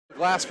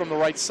glass from the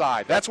right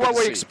side. That's what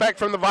we expect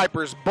from the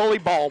Vipers, bully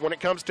ball when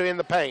it comes to in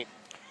the paint.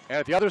 And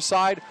at the other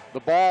side, the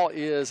ball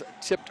is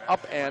tipped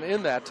up and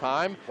in that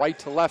time, right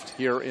to left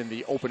here in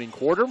the opening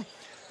quarter.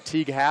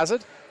 Teague has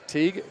it.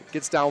 Teague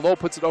gets down low,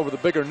 puts it over the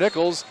bigger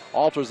Nichols,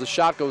 alters the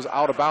shot, goes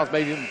out of bounds,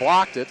 maybe even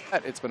blocked it.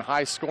 It's been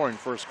high-scoring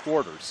first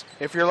quarters.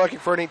 If you're looking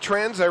for any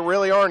trends, there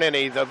really aren't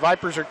any. The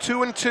Vipers are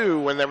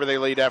 2-2 whenever they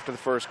lead after the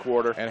first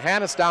quarter. And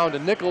Hannes down to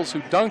Nichols, who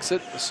dunks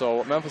it,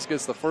 so Memphis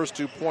gets the first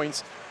 2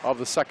 points of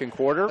the second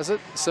quarter.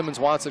 Simmons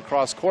wants it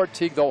cross court.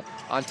 Teague, though,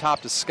 on top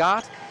to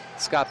Scott.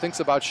 Scott thinks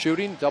about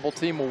shooting. Double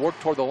team will work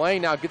toward the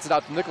lane. Now gets it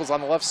out to Nichols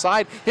on the left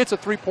side. Hits a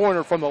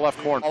three-pointer from the left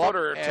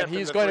corner. And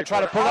he's going to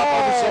try to put it up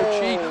over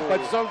Sochi, but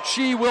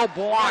Sochi will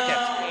block it.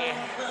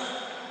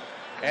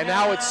 And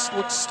now it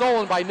looks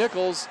stolen by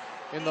Nichols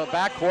in the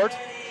backcourt.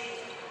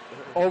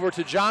 Over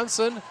to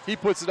Johnson. He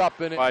puts it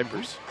up in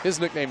Vipers. His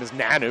nickname is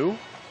Nanu.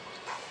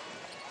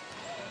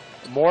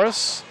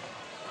 Morris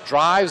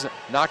drives,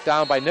 knocked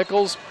down by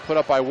Nichols, put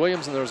up by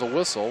Williams, and there's a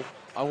whistle.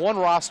 On one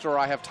roster,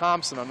 I have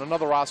Thompson. On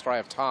another roster, I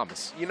have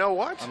Thomas. You know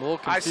what? I'm a little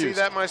confused. I see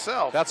that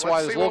myself. That's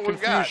why there's a little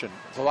confusion.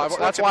 So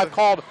that's why I've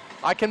called.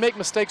 I can make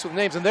mistakes with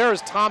names. And there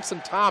is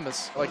Thompson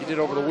Thomas, like he did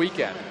over the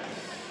weekend.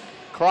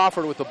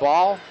 Crawford with the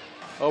ball.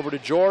 Over to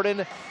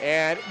Jordan.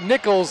 And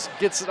Nichols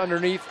gets it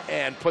underneath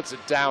and puts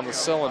it down the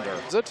cylinder.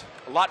 Is it?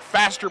 A lot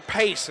faster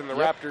pace than the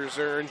Raptors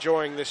are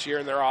enjoying this year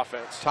in their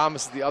offense.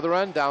 Thomas at the other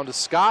end, down to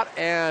Scott.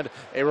 And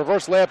a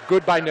reverse layup,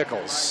 good by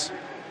Nichols.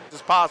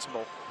 It's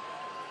possible.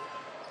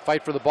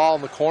 Fight for the ball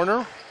in the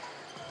corner.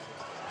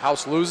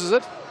 House loses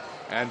it,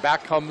 and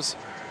back comes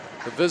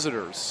the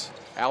visitors.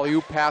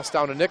 Alley-oop pass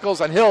down to Nichols,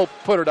 and he'll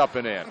put it up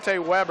and in. Dante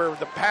Weber,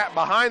 the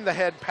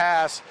behind-the-head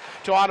pass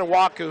to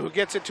Onuaku, who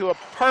gets it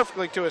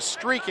perfectly to a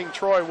streaking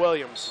Troy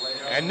Williams.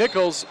 And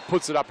Nichols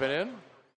puts it up and in.